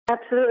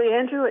Absolutely,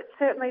 Andrew. It's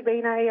certainly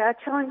been a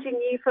challenging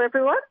year for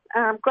everyone.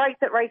 Great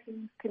that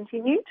racing's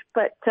continued,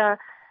 but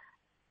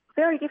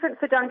very different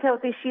for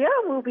Dunkeld this year.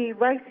 We'll be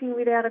racing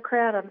without a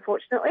crowd,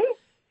 unfortunately.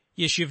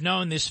 Yes, you've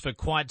known this for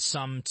quite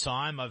some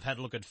time. I've had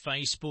a look at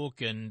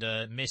Facebook and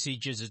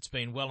messages. It's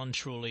been well and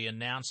truly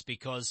announced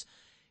because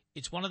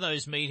it's one of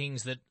those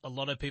meetings that a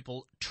lot of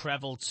people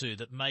travel to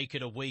that make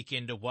it a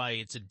weekend away.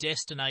 It's a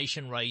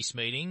destination race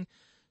meeting.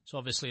 So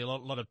obviously a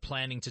lot of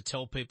planning to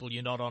tell people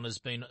you're not on has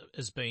been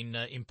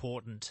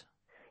important.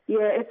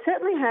 Yeah, it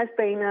certainly has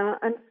been.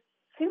 And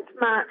since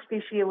March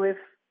this year, we've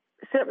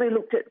certainly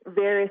looked at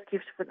various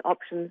different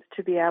options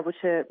to be able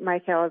to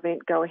make our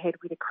event go ahead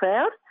with a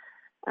crowd.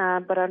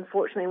 But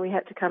unfortunately, we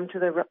had to come to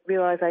the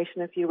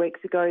realisation a few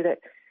weeks ago that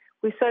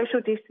with social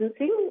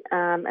distancing,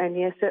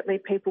 and certainly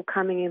people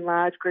coming in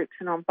large groups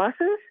and on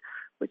buses,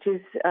 which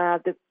is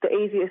the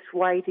easiest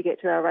way to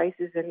get to our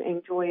races and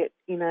enjoy it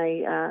in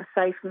a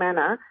safe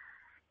manner,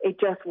 it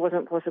just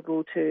wasn't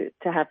possible to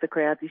have the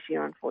crowd this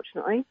year,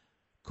 unfortunately.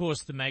 Of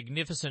course, the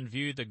magnificent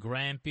view, the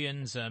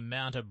Grampians,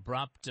 Mount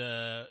Abrupt,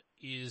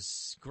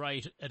 is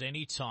great at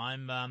any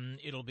time.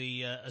 It'll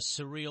be a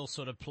surreal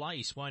sort of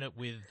place, won't it,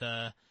 with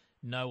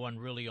no one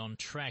really on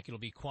track. It'll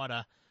be quite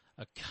a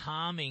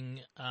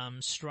calming,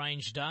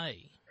 strange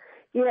day.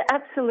 Yeah,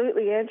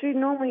 absolutely, Andrew.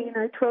 Normally,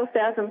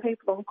 12,000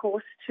 people on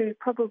course to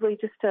probably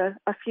just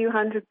a few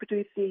hundred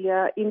with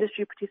the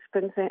industry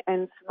participants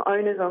and some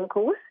owners on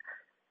course.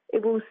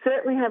 It will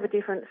certainly have a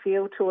different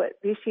feel to it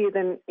this year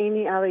than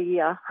any other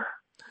year.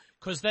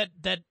 Because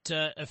that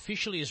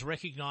officially has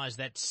recognised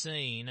that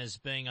scene as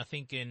being, I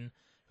think, in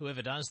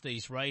whoever does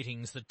these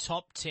ratings, the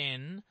top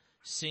 10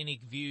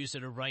 scenic views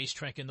at a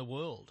racetrack in the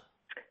world.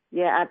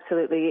 Yeah,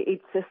 absolutely.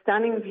 It's a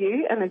stunning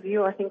view and a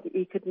view I think that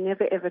you could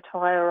never, ever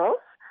tire of.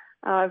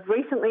 I've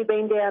recently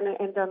been down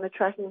and done the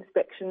track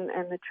inspection,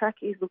 and the track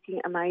is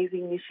looking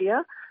amazing this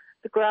year.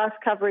 The grass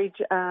coverage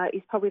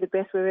is probably the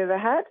best we've ever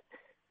had.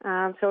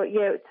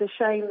 It's a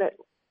shame that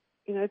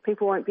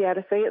people won't be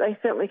able to see it. They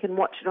certainly can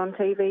watch it on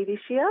TV this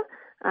year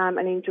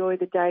and enjoy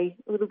the day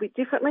a little bit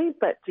differently,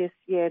 but just,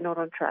 not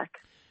on track.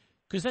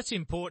 Because that's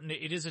important.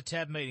 It is a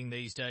TAB meeting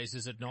these days,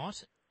 is it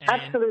not? And,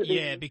 absolutely.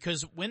 Yeah,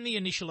 because when the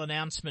initial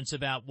announcements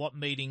about what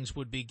meetings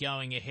would be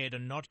going ahead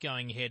and not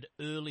going ahead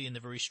early in the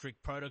very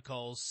strict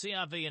protocols,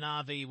 CRV and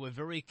RV were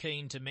very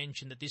keen to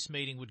mention that this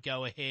meeting would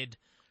go ahead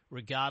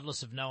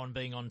regardless of no one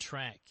being on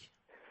track.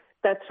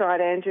 That's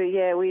right, Andrew.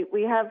 Yeah,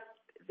 we have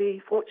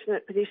the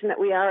fortunate position that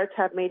we are a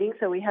TAB meeting,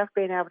 so we have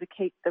been able to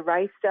keep the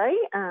race day,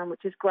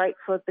 which is great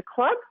for the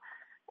club.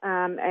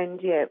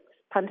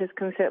 Punters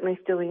can certainly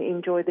still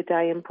enjoy the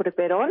day and put a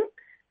bet on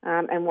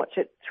and watch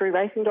it through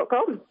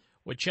racing.com.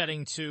 We're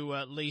chatting to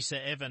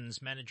Lisa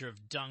Evans, manager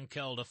of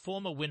Dunkeld, a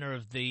former winner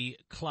of the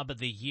Club of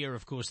the Year.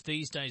 Of course,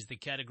 these days the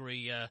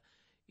category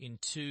in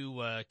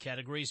two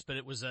categories, but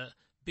it was a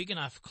big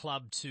enough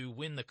club to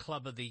win the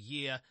Club of the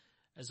Year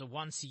as a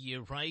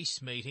once-a-year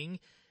race meeting.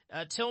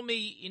 Tell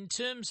me, in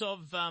terms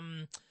of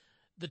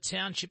the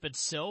township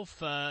itself,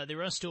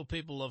 there are still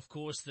people, of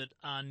course, that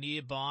are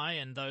nearby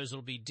and those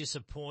will be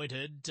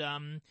disappointed.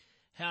 How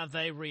have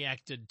they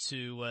reacted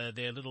to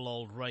their little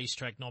old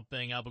racetrack not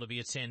being able to be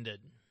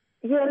attended?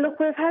 Yeah, look,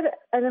 we've had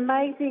an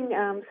amazing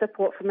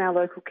support from our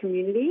local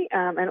community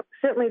and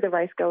certainly the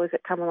racegoers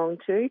that come along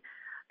too.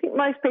 I think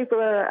most people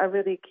are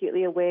really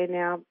acutely aware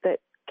now that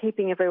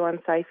keeping everyone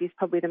safe is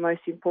probably the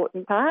most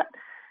important part.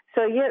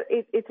 So,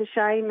 it's a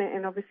shame,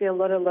 and obviously a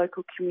lot of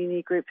local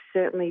community groups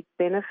certainly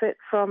benefit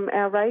from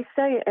our race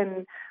day,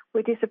 and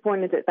we're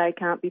disappointed that they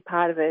can't be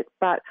part of it.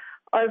 But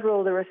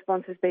overall, the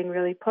response has been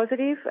really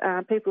positive.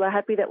 People are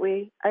happy that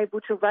we're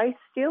able to race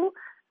still,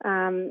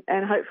 and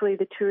hopefully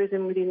the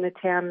tourism within the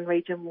town and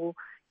region will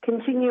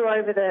continue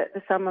over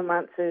the summer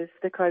months as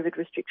the COVID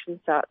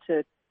restrictions start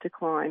to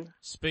decline.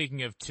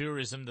 Speaking of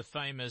tourism, the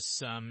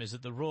famous, is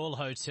it the Royal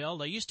Hotel?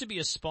 They used to be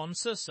a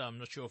sponsor, so I'm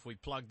not sure if we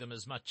plugged them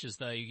as much as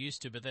they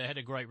used to, but they had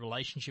a great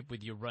relationship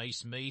with your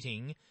race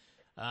meeting.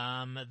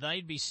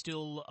 They'd be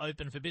still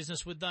open for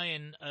business, would they,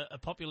 and a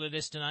popular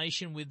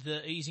destination with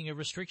the easing of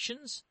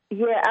restrictions?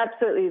 Yeah,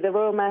 absolutely. The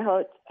Royal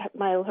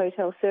Mail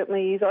Hotel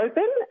certainly is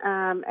open,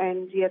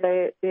 and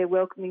they're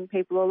welcoming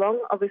people along,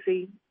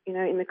 obviously, in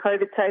the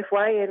COVID-safe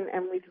way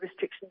and with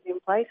restrictions in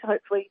place.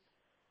 Hopefully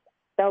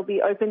they'll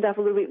be opened up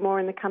a little bit more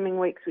in the coming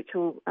weeks, which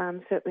will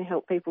certainly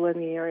help people in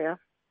the area.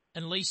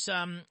 And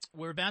Lisa,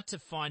 we're about to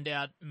find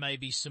out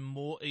maybe some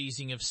more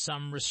easing of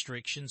some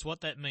restrictions.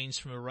 What that means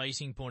from a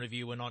racing point of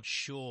view, we're not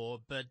sure,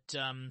 but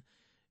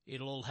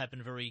it'll all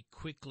happen very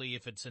quickly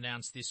if it's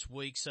announced this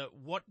week. So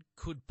what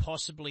could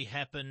possibly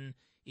happen,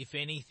 if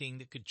anything,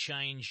 that could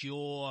change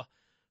your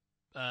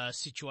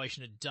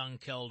situation at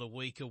Dunkeld a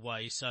week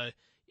away? So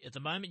at the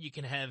moment you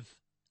can have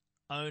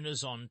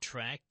owners on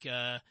track.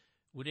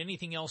 Would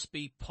anything else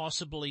be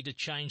possibly to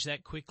change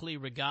that quickly,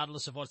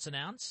 regardless of what's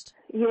announced?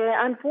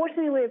 Yeah,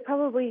 unfortunately, we're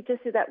probably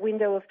just at that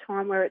window of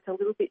time where it's a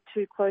little bit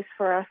too close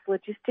for us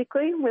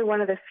logistically. We're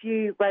one of the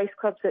few race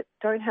clubs that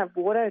don't have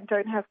water and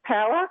don't have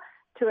power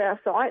to our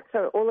site,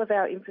 so all of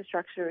our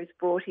infrastructure is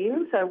brought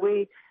in. So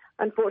we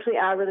unfortunately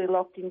are really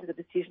locked into the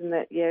decision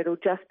that, it'll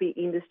just be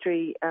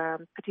industry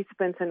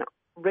participants and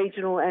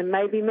regional and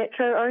maybe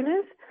metro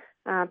owners.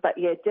 But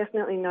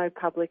definitely no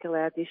public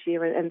allowed this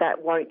year, and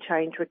that won't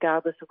change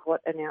regardless of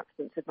what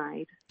announcements are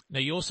made. Now,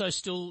 you're also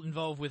still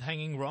involved with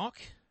Hanging Rock?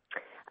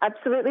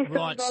 Absolutely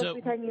still involved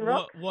with Hanging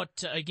Rock.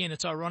 Again,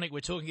 it's ironic, we're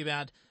talking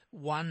about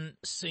one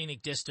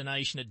scenic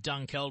destination at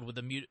Dunkeld with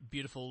a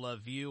beautiful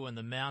view and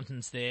the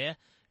mountains there.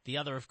 The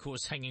other, of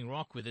course, Hanging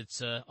Rock with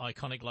its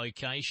iconic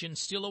location.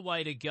 Still a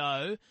way to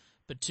go,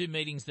 but two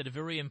meetings that are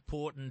very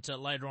important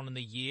later on in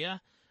the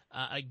year.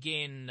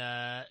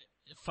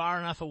 Far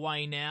enough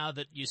away now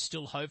that you're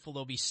still hopeful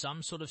there'll be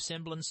some sort of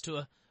semblance to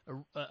a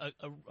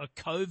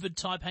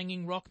COVID-type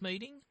Hanging Rock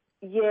meeting?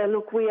 Yeah,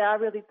 look, we are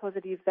really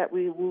positive that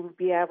we will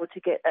be able to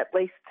get at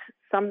least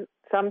some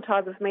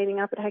type of meeting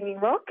up at Hanging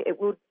Rock. It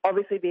will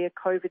obviously be a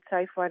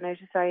COVID-safe one, as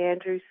you say,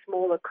 Andrew,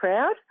 smaller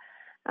crowd.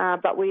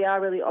 But we are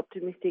really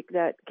optimistic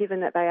that, given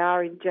that they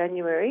are in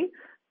January,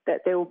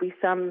 that there will be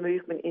some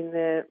movement in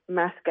the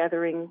mass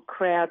gathering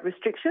crowd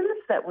restrictions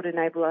that would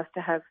enable us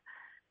to have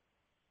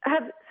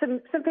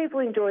some people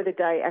enjoy the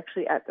day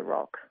actually at the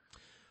Rock.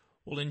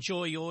 Well,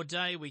 enjoy your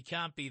day. We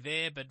can't be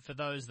there, but for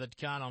those that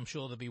can't, I'm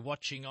sure they'll be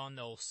watching on.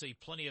 They'll see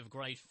plenty of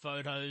great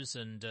photos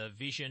and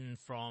vision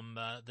from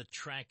the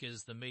track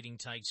as the meeting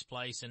takes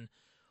place. And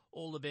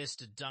all the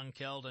best at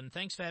Dunkeld. And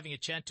thanks for having a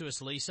chat to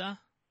us, Lisa.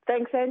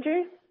 Thanks,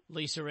 Andrew.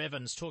 Lisa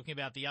Evans talking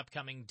about the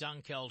upcoming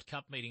Dunkeld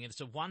Cup meeting.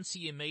 It's a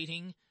once-a-year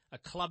meeting, a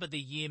Club of the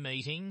Year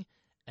meeting,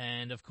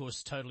 and, of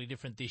course, totally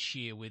different this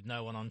year with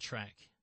no one on track.